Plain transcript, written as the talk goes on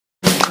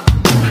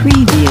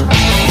preview.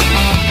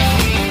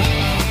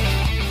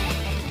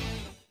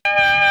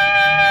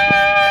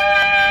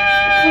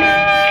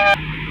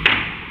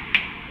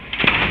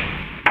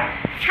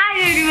 Hi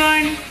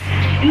everyone.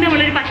 ഇന്ന്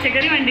നമ്മളൊരു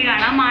പച്ചക്കറി വണ്ടി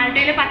കാണാം.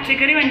 മാൾട്ടയിലെ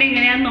പച്ചക്കറി വണ്ടി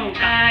എങ്ങനെയാണെന്ന്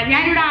നോക്കാം.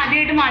 ഞാനിവിടെ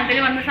ആദ്യമായിട്ട് മാൾട്ടയിൽ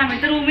വന്ന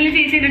സമയത്ത് റൂമിൽ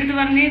ചേച്ചിയുടെ അടുത്ത്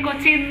പറഞ്ഞ്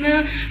കൊച്ചി ഇന്ന്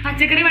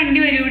പച്ചക്കറി വണ്ടി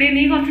വരൂടെ,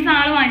 നീ കുറച്ച്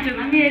സാധനം വാങ്ങിച്ചു.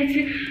 ഞാൻ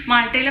വിചാരിച്ച്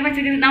മാൾട്ടയിലെ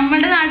പച്ചക്കറി,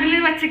 നമ്മുടെ നാട്ടിൽ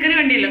പച്ചക്കറി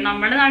വണ്ടിയല്ലോ,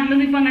 നമ്മുടെ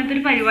നാട്ടിലൊന്നും ഇപ്പം അങ്ങനത്തെ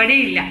ഒരു പരിപാടിയേ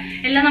ഇല്ല.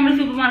 എല്ലാം നമ്മൾ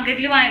സൂപ്പർ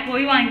മാർക്കറ്റിൽ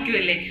പോയി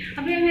വാങ്ങിക്കുമല്ലേ.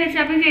 അപ്പോൾ ഞാൻ വിചാരിച്ചു,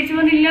 അപ്പം ചേച്ചി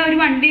പറഞ്ഞില്ല ഒരു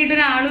വണ്ടിയായിട്ട്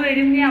ഒരാൾ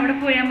വരും, നീ അവിടെ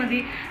പോയാൽ മതി,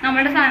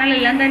 നമ്മുടെ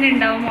സാധനങ്ങളെല്ലാം തന്നെ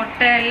ഉണ്ടാവും,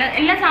 മുട്ട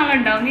എല്ലാ സാധനവും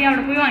ഉണ്ടാവും, നീ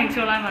അവിടെ പോയി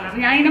വാങ്ങിച്ചോളാൻ പറഞ്ഞു.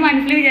 അപ്പോൾ ഞാൻ ഇങ്ങനെ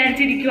മനസ്സിൽ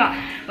വിചാരിച്ചിരിക്കുക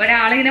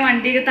ഒരാളിങ്ങനെ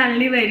വണ്ടിയൊക്കെ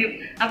തള്ളി വരും.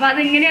 അപ്പോൾ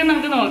അതെങ്ങനെയാണെന്ന്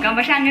നമുക്ക് നോക്കാം.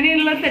 പക്ഷെ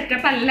അങ്ങനെയുള്ള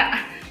സെറ്റപ്പ് അല്ല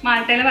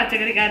മാൾട്ടയിലെ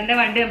പച്ചക്കറിക്കാരൻ്റെ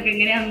വണ്ടി. നമുക്ക്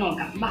എങ്ങനെയാണെന്ന്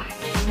നോക്കാം. ബാ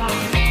ബാ.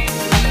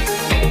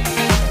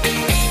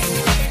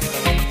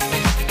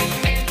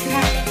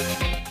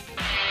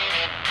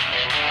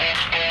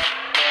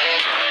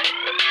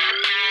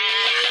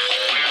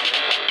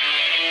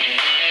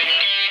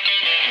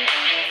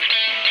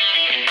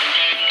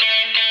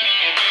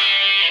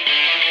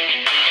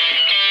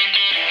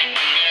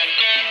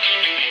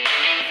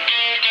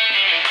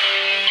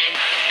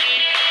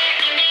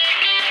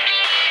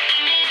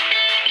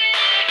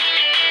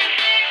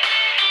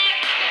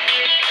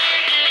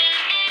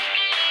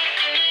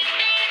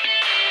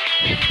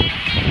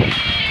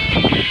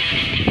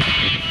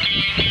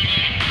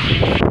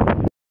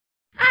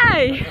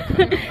 Hi,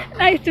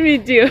 nice to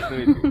meet you.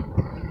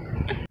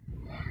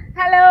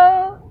 Hello.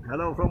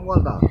 Hello from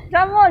Malta.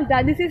 From Malta.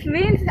 This is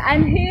Vince,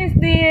 and he is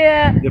the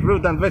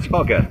fruit and veg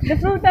hawker. The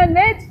fruit and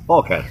veg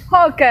Hawker.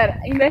 hawker.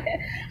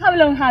 How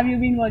long have you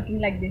been working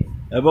like this?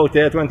 About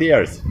 20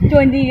 years.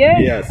 20 years?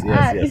 Yes.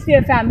 It's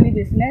your family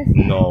business?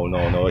 No.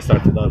 I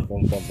started out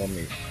from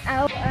me.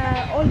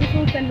 All the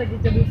fruits and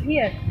vegetables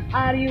here.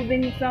 Are you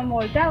been from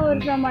Malta or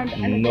from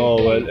another No,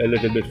 place? a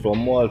little bit from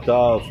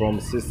Malta, from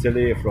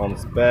Sicily, from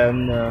Spain,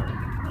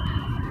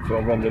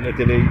 from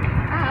Italy.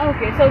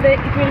 Okay. So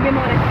it will be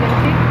more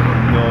expensive?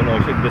 No.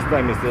 This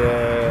time is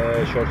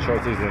short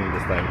season.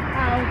 This time.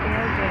 Okay.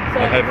 So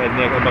I have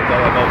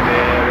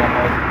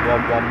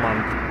about 1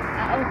 month.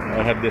 okay.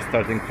 I have this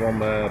starting from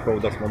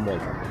products from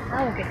Malta.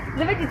 Okay.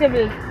 The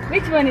vegetables,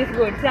 which one is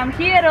good? From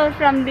here or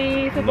from the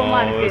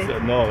supermarket?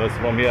 It's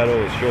from here.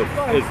 Oh, sure.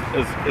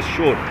 It's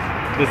sure.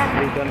 This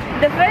fruit and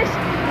The fresh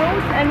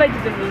fruits and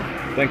vegetables.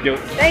 thank you.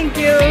 Thank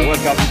you.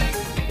 Welcome.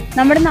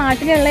 നമ്മുടെ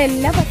നാട്ടിലുള്ള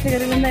എല്ലാ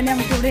പച്ചക്കറികളും തന്നെ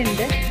നമുക്കിവിടെ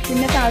ഉണ്ട്.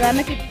 പിന്നെ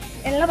സാധാരണ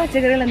എല്ലാ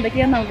പച്ചക്കറികളും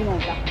എന്തൊക്കെയാണെന്ന് നമുക്ക്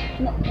നോക്കാം.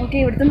 ഓക്കെ,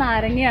 ഇവിടുത്തെ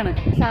നാരങ്ങയാണ്,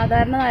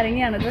 സാധാരണ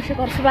നാരങ്ങയാണ്, പക്ഷെ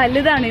കുറച്ച്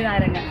വലുതാണ് ഈ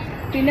നാരങ്ങ.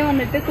 പിന്നെ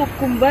വന്നിട്ട്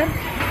കുക്കുംബർ,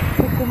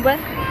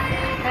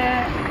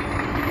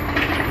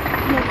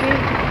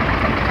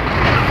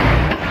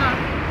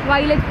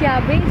 വയലറ്റ്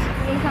ക്യാബേജ്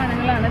ഈ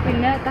സാധനങ്ങളാണ്.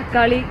 പിന്നെ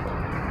തക്കാളി,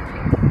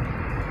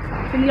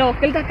 പിന്നെ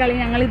ലോക്കൽ തക്കാളി,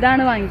 ഞങ്ങൾ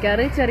ഇതാണ്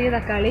വാങ്ങിക്കാറ്, ചെറിയ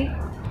തക്കാളി.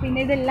 പിന്നെ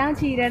ഇതെല്ലാം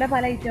ചീരയുടെ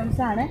പല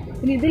ഐറ്റംസാണ്.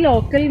 പിന്നെ ഇത്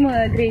ലോക്കൽ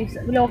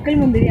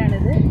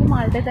മുന്തിരിയാണിത്. ഇത്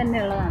മാൾട്ടയിൽ തന്നെ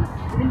ഉള്ളതാണ്.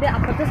 ഇതിൻ്റെ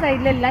അപ്പുറത്തെ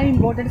സൈഡിലെല്ലാം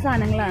ഇമ്പോർട്ടഡ്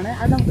സാധനങ്ങളാണ്.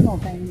 അത് നമുക്ക്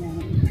നോക്കാൻ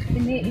തന്നെയാണ്.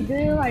 പിന്നെ ഇത്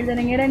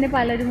വഴുതനങ്ങയുടെ തന്നെ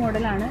പലൊരു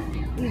മോഡലാണ്.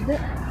 ഇത്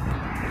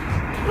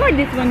what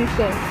this one is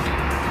called?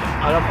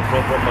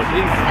 From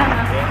Maltese.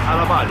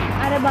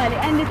 Arabali.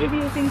 And it is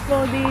using for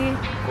the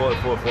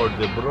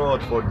the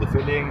broth, for the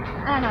filling,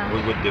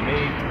 with the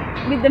meat.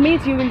 With the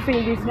meat you will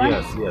fill this one?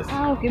 Yes.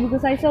 Okay,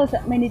 because I saw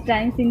many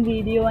times in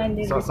video and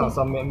everything.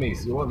 Some mix.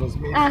 You want this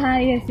mix?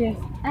 Yes.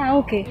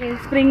 Okay.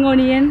 Spring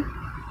onion.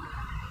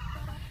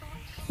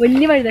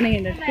 വലിയ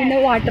വഴുതനങ്ങയുണ്ട്. പിന്നെ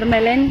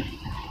watermelon.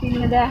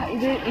 പിന്നെ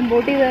ഇത്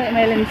import ചെയ്ത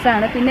മെലൻസ്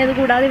ആണ്. പിന്നെ ഇത്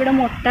കൂടാതെ ഇവിടെ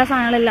മുട്ട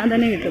സാധനങ്ങളെല്ലാം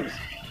തന്നെ കിട്ടും.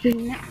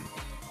 പിന്നെ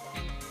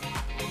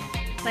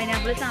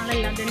പൈനാപ്പിൾ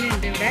സാധനങ്ങളെല്ലാം തന്നെ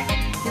ഉണ്ട് ഇവിടെ.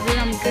 ഇത്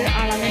നമുക്ക്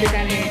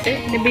അളന്നെടുക്കാനായിട്ട്.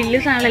 പിന്നെ ബില്ല്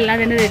സാധനങ്ങളെല്ലാം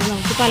തന്നെ തരും.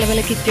 നമുക്ക്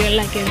പല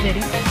കിറ്റുകളിലാക്കി അത്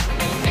തരും.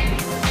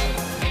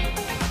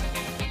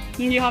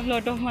 You have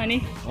lot of money.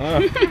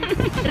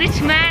 Rich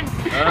man.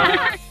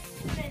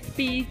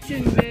 Peach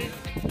ഉണ്ട്,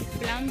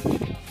 plums.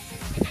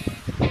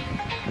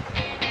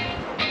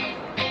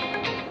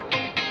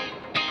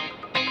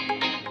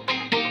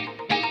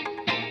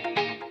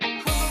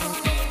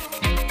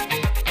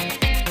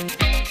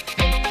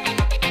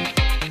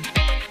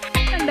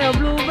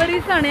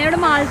 ബ്ലൂബെറീസ് ആണ്. ഇവിടെ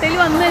മാൾട്ടയിൽ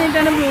വന്നു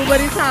കഴിഞ്ഞിട്ടാണ്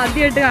ബ്ലൂബെറീസ്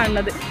ആദ്യമായിട്ട്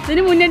കാണുന്നത്.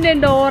 ഇതിന് മുന്നേ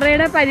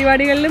ഡോറയുടെ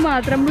പരിപാടികളിൽ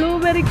മാത്രം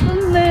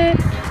ബ്ലൂബെറിക്കൊന്ന്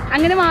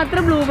അങ്ങനെ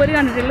മാത്രം ബ്ലൂബെറി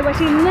കണ്ടിട്ടുള്ളൂ.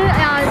 പക്ഷെ ഇന്ന്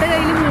ആളുടെ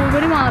കയ്യിൽ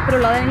ബ്ലൂബെറി മാത്രമേ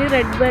ഉള്ളൂ. അതായത്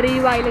റെഡ് ബെറി,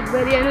 വയലറ്റ്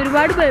ബെറി, അങ്ങനെ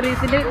ഒരുപാട്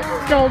ബെറീസിൻ്റെ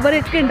സ്ട്രോബെറി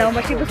ഒക്കെ ഉണ്ടാവും.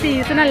 പക്ഷെ ഇപ്പോൾ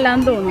സീസൺ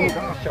അല്ലാന്ന്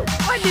തോന്നുന്നു.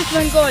 What is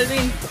one called,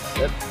 Vince?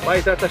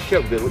 Baitar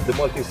tashok, the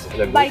Maltese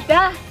language.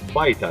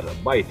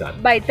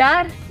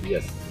 Baitar?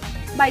 Yes.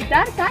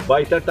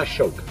 Baitar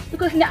tashok.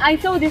 Because I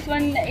saw this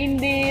one in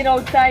the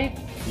roadside.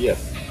 Yes.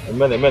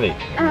 Many.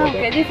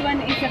 Okay, this one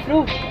is a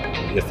fruit.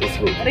 Yes, it's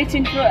fruit. Rich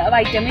in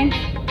vitamins.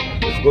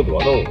 It's good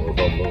one.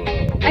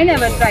 I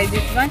never tried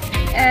this one.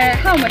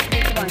 How much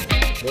this one?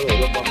 No,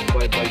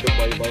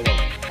 buy one.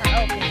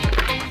 Okay.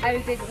 I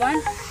will take one.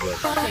 Yes.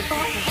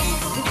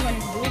 This one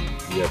is good.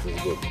 Yes,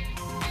 it's good.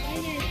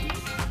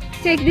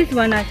 Take this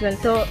one as well,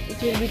 so it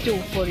will be 2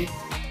 for you.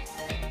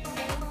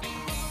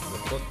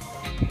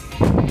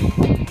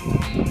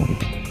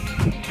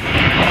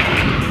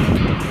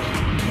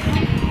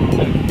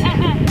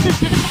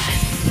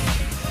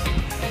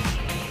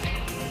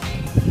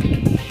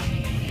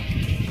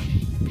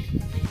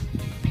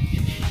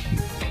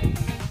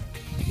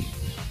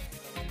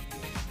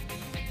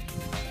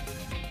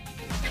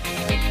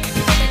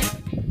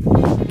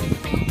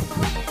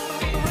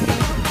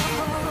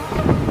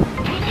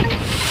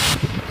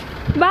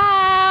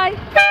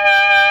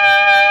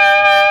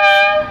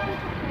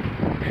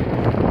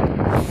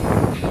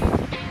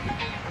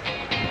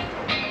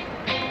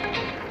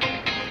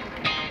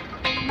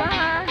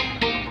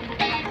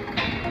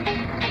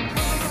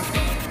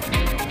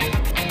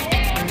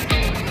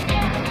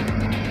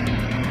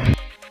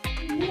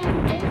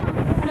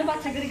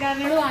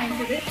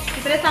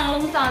 ഇത്രയും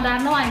സാധനങ്ങളൊന്നും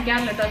സാധാരണ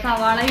വാങ്ങിക്കാറില്ല കേട്ടോ.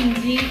 സവാള,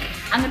 ഇഞ്ചി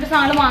അങ്ങനത്തെ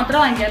സാധനങ്ങൾ മാത്രമേ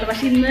വാങ്ങിക്കാറുള്ളൂ.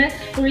 പക്ഷെ ഇന്ന്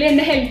പുള്ളി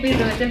എന്നെ ഹെൽപ്പ്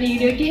ചെയ്തു വെച്ചാൽ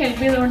വീഡിയോയ്ക്ക്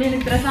ഹെൽപ്പ് ചെയ്തുകൊണ്ട് ഞാൻ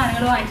ഇത്ര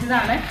സാധനങ്ങൾ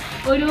വാങ്ങിച്ചതാണ്.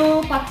 ഒരു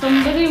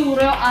 19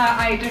 യൂറോ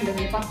ആയിട്ടുണ്ട്.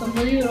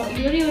 19 യൂറോ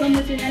 20 യൂറോ എന്ന്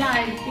വെച്ച് കഴിഞ്ഞാൽ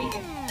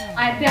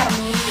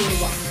 1600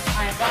 രൂപ.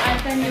 അപ്പോൾ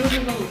 1500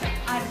 രൂപ കൂട്ടാം.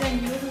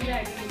 1500 രൂപ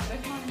ആയിട്ട് ഇത്ര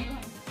സാധനങ്ങൾ